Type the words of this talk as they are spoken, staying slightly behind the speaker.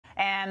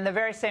And the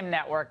very same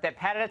network that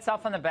patted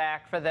itself on the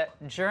back for the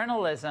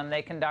journalism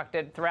they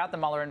conducted throughout the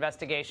Mueller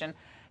investigation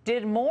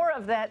did more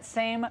of that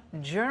same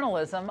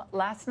journalism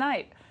last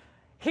night.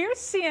 Here's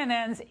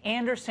CNN's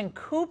Anderson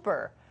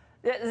Cooper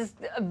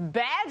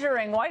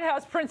badgering White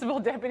House Principal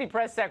Deputy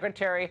Press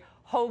Secretary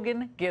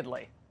Hogan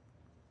Gidley.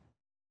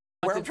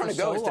 Where I'm trying to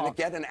go is to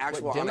get an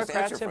actual honest answer from you.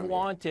 Democrats have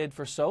wanted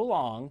for so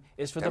long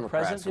is for the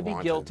president to be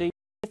guilty.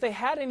 If they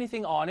had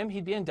anything on him,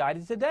 he'd be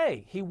indicted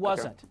today. He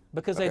wasn't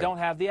because they don't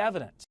have the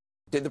evidence.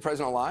 Did the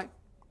president lie?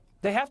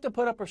 They have to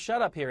put up or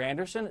shut up here,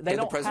 Anderson. They Did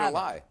don't the president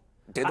lie?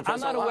 Did the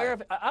president lie?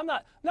 I'm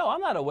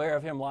not aware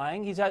of him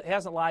lying. He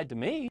hasn't lied to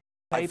me.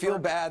 I feel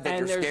bad that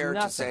you're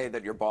scared to say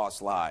that your boss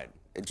lied.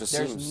 It just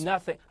seems. There's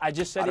nothing. I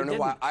just said I don't know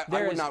why. I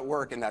would is, not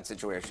work in that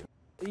situation.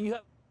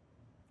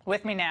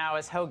 With me now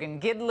is Hogan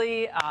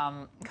Gidley.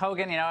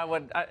 Hogan, you know, I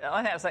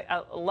was like,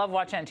 I love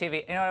watching on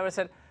TV. You know what I would have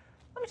said?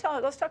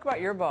 Let's talk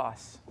about your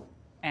boss,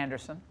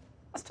 Anderson.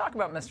 Let's talk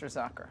about Mr.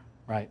 Zucker.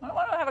 Right. I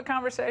want to have a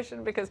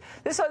conversation because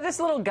this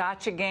little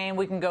gotcha game,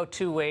 we can go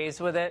two ways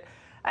with it.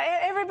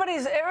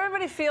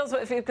 Everybody feels,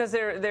 because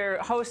they're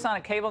hosts on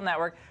a cable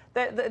network,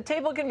 that the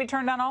table can be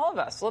turned on all of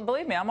us. Well,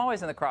 believe me, I'm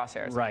always in the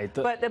crosshairs. Right.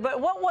 But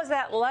what was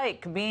that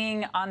like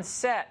being on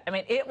set? I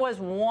mean, it was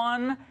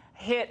one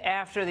hit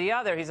after the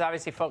other. He's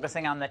obviously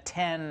focusing on the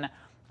 10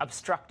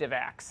 obstructive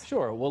acts.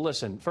 Sure. Well,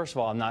 listen, first of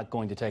all, I'm not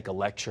going to take a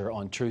lecture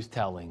on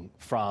truth-telling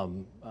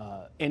from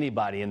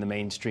anybody in the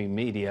mainstream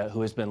media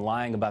who has been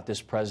lying about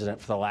this president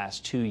for the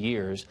last 2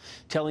 years,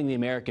 telling the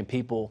American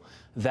people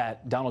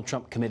that Donald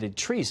Trump committed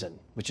treason,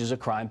 which is a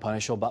crime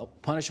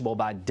punishable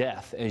by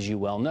death, as you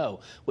well know.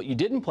 What you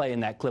didn't play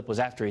in that clip was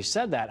after he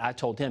said that, I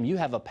told him, you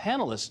have a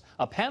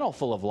panel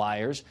full of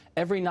liars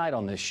every night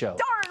on this show.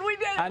 Darn, we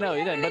did. I know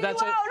you didn't, but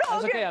that's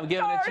okay. I'm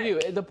giving it to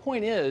you. The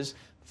point is,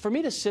 for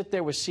me to sit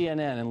there with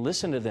CNN and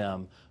listen to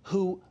them,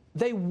 who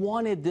they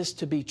wanted this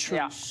to be true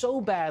so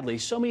badly,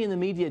 so many in the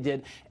media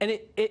did, and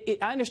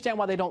I understand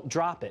why they don't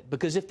drop it,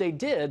 because if they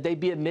did, they'd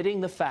be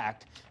admitting the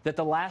fact that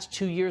the last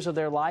 2 years of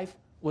their life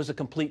was a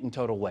complete and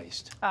total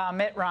waste.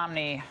 Mitt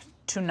Romney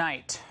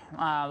tonight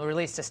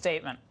released a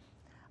statement.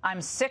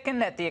 I'm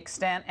sickened at the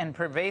extent and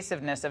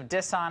pervasiveness of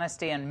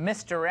dishonesty and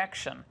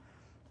misdirection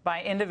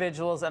by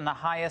individuals in the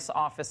highest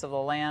office of the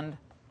land,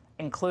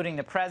 including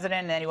the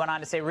president. And then he went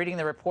on to say, reading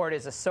the report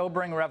is a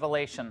sobering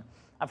revelation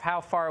of how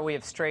far we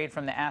have strayed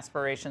from the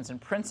aspirations and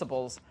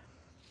principles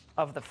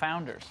of the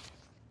founders.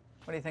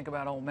 What do you think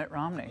about old Mitt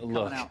Romney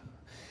coming out?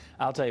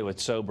 I'll tell you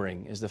what's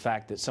sobering is the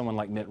fact that someone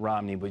like Mitt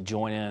Romney would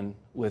join in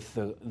with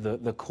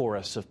the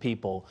chorus of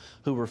people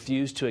who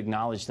refuse to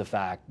acknowledge the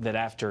fact that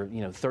after,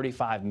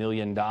 $35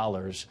 million and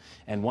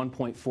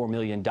 1.4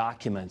 million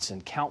documents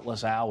and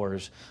countless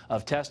hours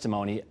of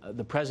testimony,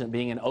 the president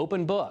being an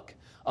open book,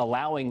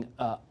 allowing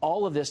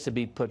all of this to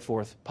be put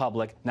forth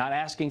public, not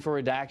asking for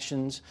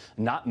redactions,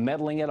 not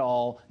meddling at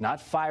all,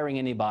 not firing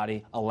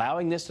anybody,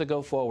 allowing this to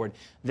go forward,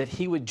 that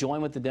he would join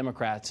with the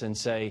Democrats and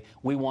say,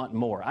 we want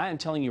more. I am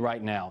telling you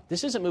right now,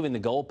 this isn't moving the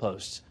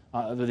goalposts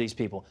of these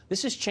people.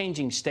 This is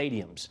changing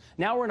stadiums.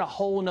 Now we're in a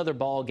whole other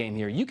ball game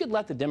here. You could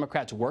let the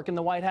Democrats work in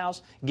the White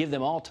House, give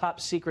them all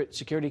top secret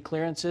security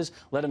clearances,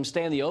 let them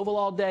stay in the Oval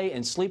all day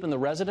and sleep in the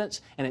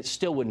residence, and it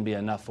still wouldn't be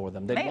enough for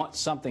them. They'd want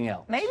something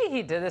else. Maybe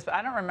he did this, but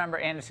I don't remember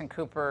Anderson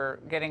Cooper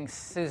getting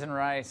Susan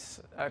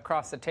Rice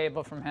across the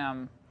table from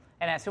him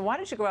and asking, why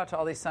did you go out to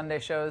all these Sunday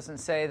shows and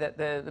say that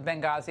the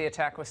Benghazi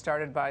attack was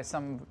started by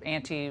some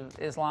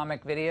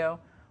anti-Islamic video?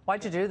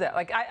 Why'd you do that?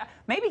 Like,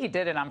 maybe he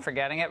did it. I'm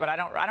forgetting it, but I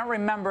don't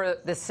remember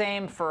the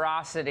same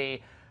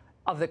ferocity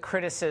of the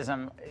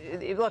criticism.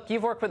 Look,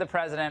 you've worked with the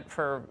president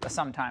for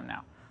some time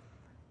now.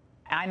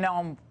 I know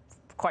him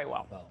quite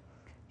well.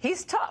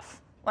 He's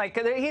tough. Like,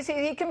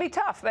 he can be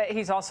tough. But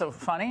he's also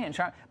funny and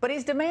charming, but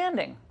he's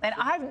demanding. And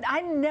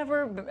I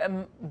never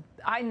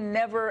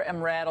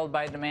am rattled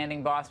by a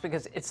demanding boss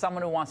because it's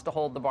someone who wants to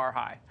hold the bar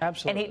high.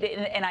 Absolutely.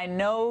 And I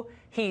know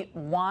he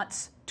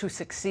wants to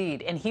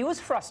succeed, and he was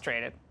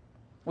frustrated.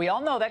 We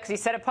all know that because he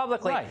said it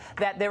publicly,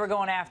 that they were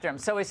going after him.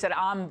 So he said,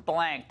 I'm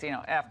blanked,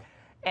 F.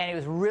 And he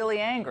was really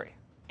angry.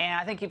 And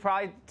I think he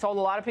probably told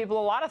a lot of people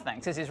a lot of things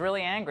because he's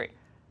really angry.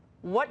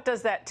 What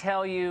does that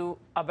tell you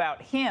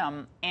about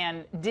him?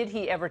 And did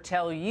he ever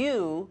tell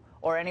you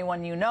or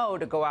anyone you know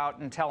to go out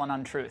and tell an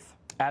untruth?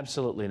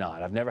 Absolutely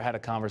not. I've never had a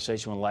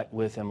conversation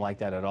with him like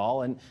that at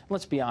all. And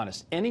let's be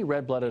honest, any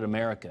red-blooded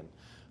American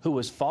who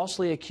was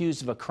falsely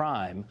accused of a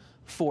crime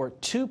for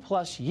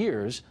 2+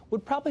 years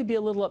would probably be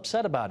a little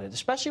upset about it,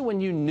 especially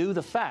when you knew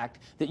the fact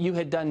that you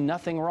had done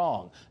nothing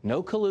wrong.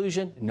 No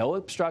collusion, no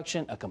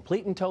obstruction, a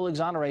complete and total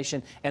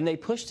exoneration, and they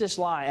pushed this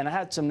lie, and I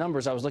had some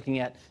numbers I was looking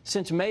at.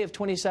 Since May of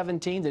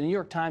 2017, the New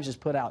York Times has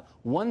put out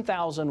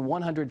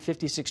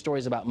 1,156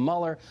 stories about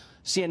Mueller,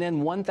 CNN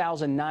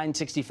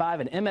 1,965,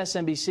 and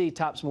MSNBC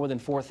tops more than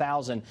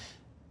 4,000.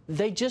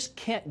 They just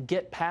can't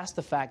get past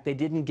the fact they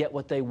didn't get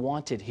what they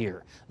wanted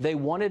here. They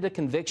wanted a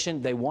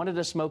conviction. They wanted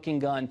a smoking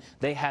gun.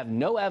 They have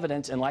no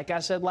evidence. And like I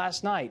said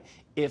last night,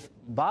 if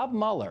Bob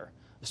Mueller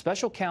the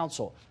special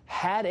counsel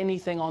had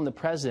anything on the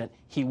president,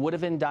 he would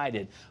have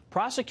indicted.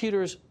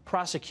 Prosecutors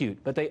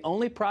prosecute, but they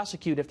only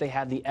prosecute if they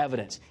have the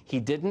evidence. He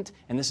didn't,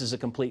 and this is a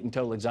complete and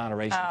total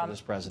exoneration for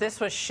this president. This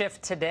was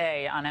Shift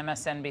Today on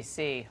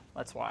MSNBC.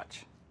 Let's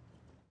watch.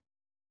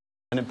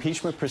 An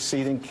impeachment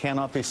proceeding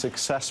cannot be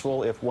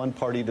successful if one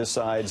party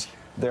decides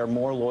they're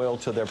more loyal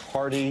to their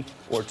party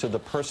or to the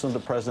person of the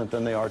president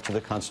than they are to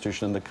the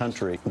Constitution and the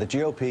country. The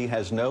GOP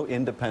has no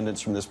independence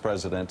from this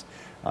president.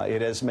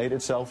 It has made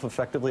itself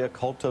effectively a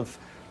cult of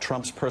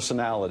Trump's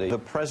personality. The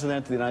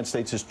president of the United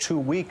States is too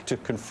weak to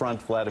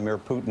confront Vladimir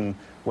Putin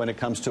when it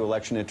comes to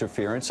election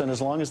interference, and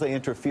as long as they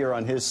interfere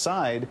on his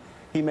side,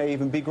 he may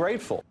even be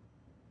grateful.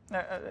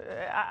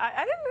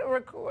 I didn't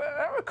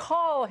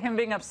recall him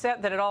being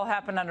upset that it all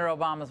happened under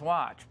Obama's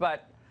watch,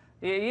 but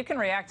you can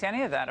react to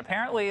any of that.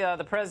 Apparently,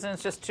 the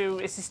president's just too.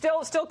 Is he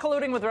still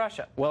colluding with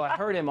Russia? Well, I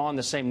heard him on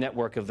the same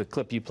network of the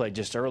clip you played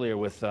just earlier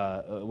with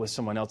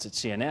someone else at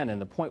CNN,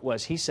 and the point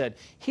was he said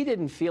he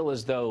didn't feel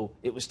as though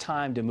it was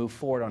time to move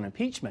forward on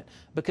impeachment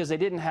because they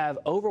didn't have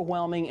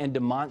overwhelming and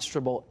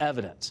demonstrable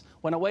evidence.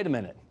 Well, now, wait a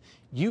minute.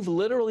 You've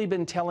literally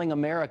been telling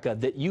America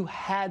that you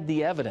had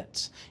the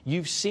evidence.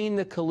 You've seen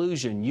the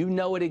collusion. You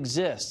know it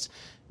exists.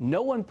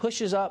 No one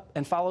pushes up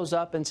and follows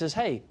up and says,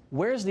 hey,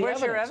 where's the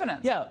evidence? Where's your evidence?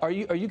 Yeah, are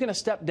you going to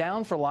step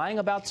down for lying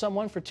about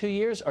someone for 2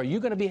 years? Are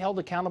you going to be held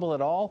accountable at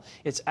all?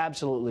 It's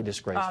absolutely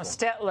disgraceful.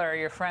 Stetler,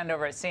 your friend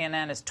over at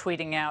CNN, is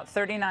tweeting out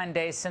 39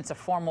 days since a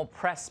formal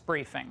press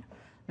briefing.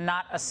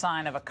 Not a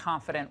sign of a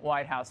confident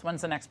White House.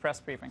 When's the next press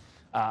briefing?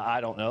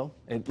 I don't know.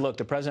 Look,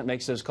 the president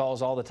makes those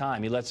calls all the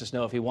time. He lets us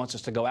know if he wants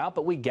us to go out,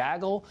 but we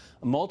gaggle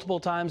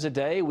multiple times a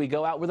day. We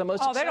go out with the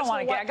most successful. They don't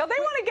want to gaggle. They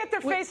want to get their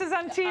faces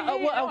on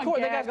TV. Well, of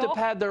course, they have to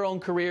pad their own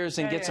careers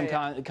and get some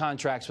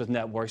contracts with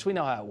networks. We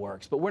know how it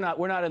works, but we're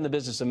not in the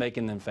business of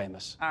making them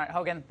famous. All right,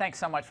 Hogan, thanks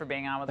so much for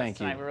being on with us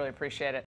tonight. We really appreciate it.